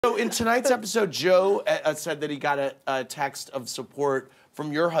So in tonight's episode, Joe said that he got a text of support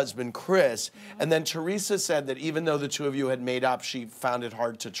from your husband, Chris, and then Teresa said that even though the two of you had made up, she found it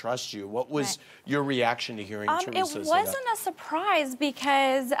hard to trust you. What was your reaction to hearing Teresa say that? It wasn't a surprise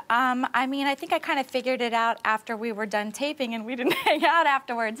because, I mean, I think I kind of figured it out after we were done taping and we didn't hang out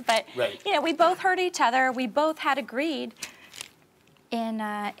afterwards, but, you know, we both heard each other. We both had agreed in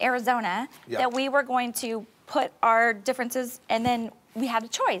Arizona that we were going to put our differences, and then we had a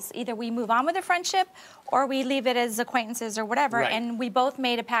choice. Either we move on with the friendship or we leave it as acquaintances or whatever. And we both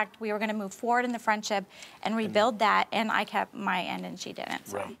made a pact we were going to move forward in the friendship and rebuild that, and I kept my end and she didn't.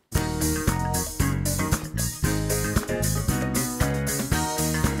 So.